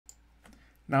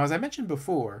Now, as I mentioned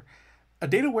before, a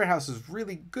data warehouse is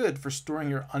really good for storing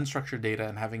your unstructured data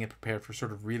and having it prepared for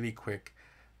sort of really quick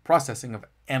processing of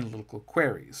analytical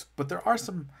queries. But there are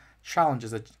some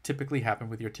challenges that typically happen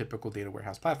with your typical data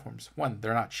warehouse platforms. One,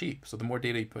 they're not cheap. So the more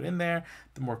data you put in there,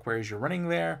 the more queries you're running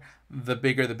there, the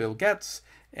bigger the bill gets,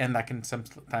 and that can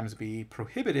sometimes be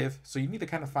prohibitive. So you need to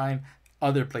kind of find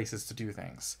other places to do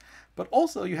things. But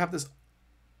also you have this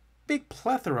big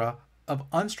plethora of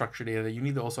unstructured data that you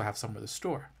need to also have somewhere to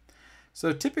store.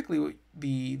 So typically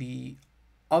the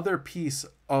other piece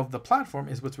of the platform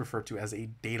is what's referred to as a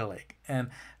data lake. And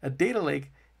a data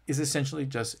lake is essentially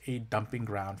just a dumping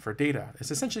ground for data.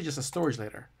 It's essentially just a storage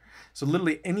layer. So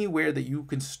literally anywhere that you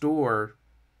can store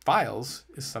files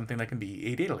is something that can be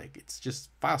a data lake. It's just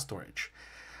file storage,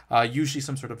 usually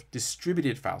some sort of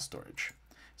distributed file storage.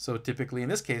 So typically in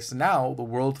this case, now the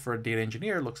world for a data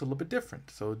engineer looks a little bit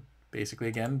different. So basically,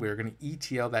 again, we're going to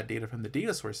ETL that data from the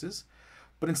data sources,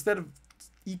 but instead of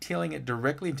ETLing it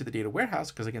directly into the data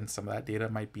warehouse, because again, some of that data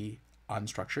might be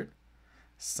unstructured,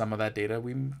 some of that data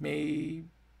we may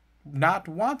not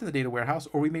want in the data warehouse,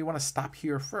 or we may want to stop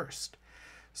here first.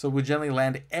 So we generally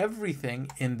land everything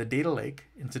in the data lake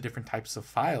into different types of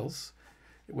files,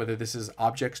 whether this is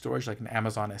object storage like an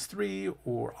Amazon S3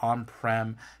 or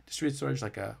on-prem distributed storage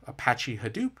like a Apache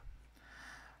Hadoop.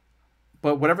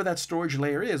 But whatever that storage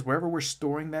layer is, wherever we're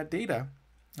storing that data,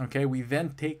 okay, we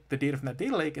then take the data from that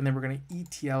data lake and then we're going to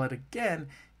ETL it again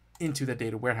into the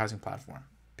data warehousing platform.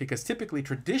 Because typically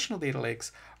traditional data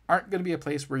lakes aren't going to be a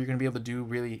place where you're going to be able to do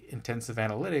really intensive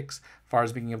analytics, as far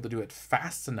as being able to do it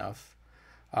fast enough,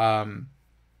 as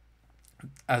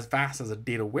fast as a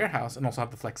data warehouse, and also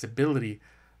have the flexibility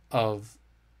of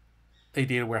a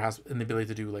data warehouse and the ability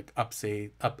to do like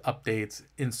updates,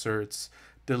 inserts,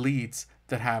 deletes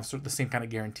that have sort of the same kind of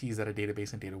guarantees that a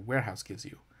database and data warehouse gives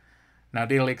you. Now,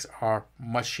 data lakes are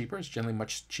much cheaper. It's generally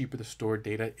much cheaper to store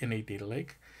data in a data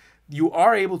lake. You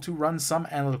are able to run some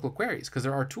analytical queries because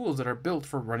there are tools that are built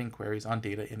for running queries on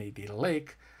data in a data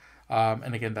lake.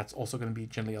 And again, that's also going to be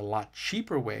generally a lot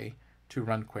cheaper way to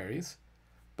run queries.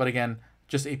 But again,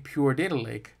 just a pure data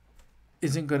lake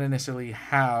isn't going to necessarily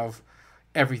have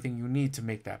everything you need to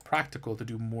make that practical to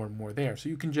do more and more there. So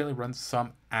you can generally run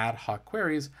some ad hoc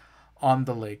queries on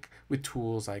the lake with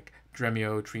tools like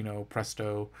Dremio, Trino,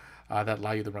 Presto, that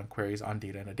allow you to run queries on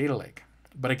data in a data lake.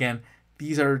 But again,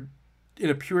 these are, in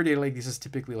a pure data lake, this is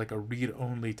typically like a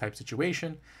read-only type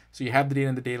situation. So you have the data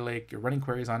in the data lake, you're running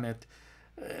queries on it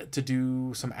to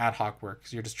do some ad hoc work.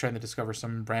 So you're just trying to discover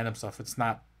some random stuff. It's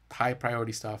not high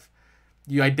priority stuff.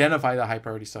 You identify the high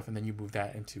priority stuff and then you move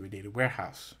that into a data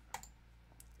warehouse.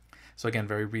 So again,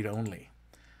 very read-only.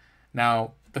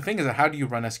 Now, the thing is that how do you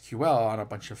run SQL on a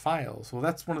bunch of files? Well,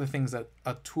 that's one of the things that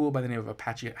a tool by the name of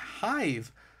Apache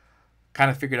Hive kind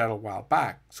of figured out a while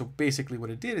back. So basically what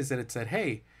it did is that it said,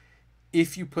 hey,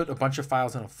 if you put a bunch of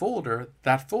files in a folder,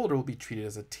 that folder will be treated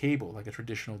as a table, like a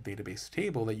traditional database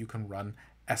table that you can run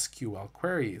SQL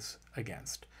queries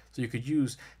against. So you could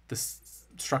use the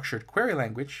structured query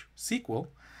language, SQL,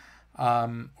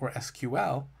 or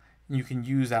SQL, and you can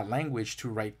use that language to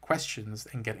write questions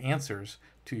and get answers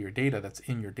to your data that's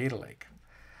in your data lake.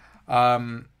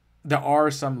 There are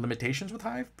some limitations with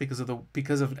Hive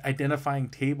because of identifying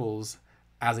tables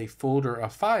as a folder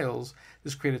of files.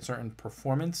 This created certain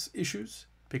performance issues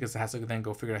because it has to then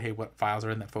go figure out, hey, what files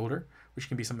are in that folder, which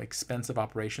can be some expensive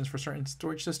operations for certain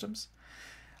storage systems,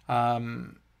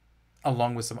 along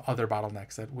with some other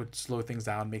bottlenecks that would slow things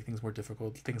down, make things more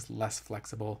difficult, things less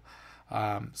flexible.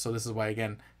 So this is why,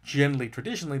 again, generally,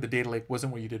 traditionally, the data lake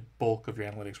wasn't where you did bulk of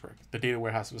your analytics work. The data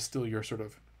warehouse was still your sort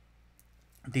of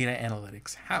data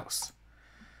analytics house.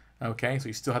 Okay, so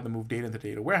you still have to move data into the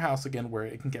data warehouse, again, where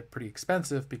it can get pretty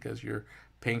expensive because you're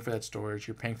paying for that storage,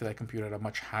 you're paying for that computer at a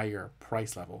much higher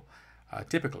price level,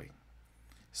 typically.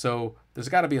 So there's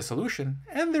got to be a solution,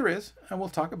 and there is, and we'll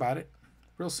talk about it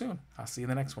real soon. I'll see you in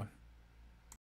the next one.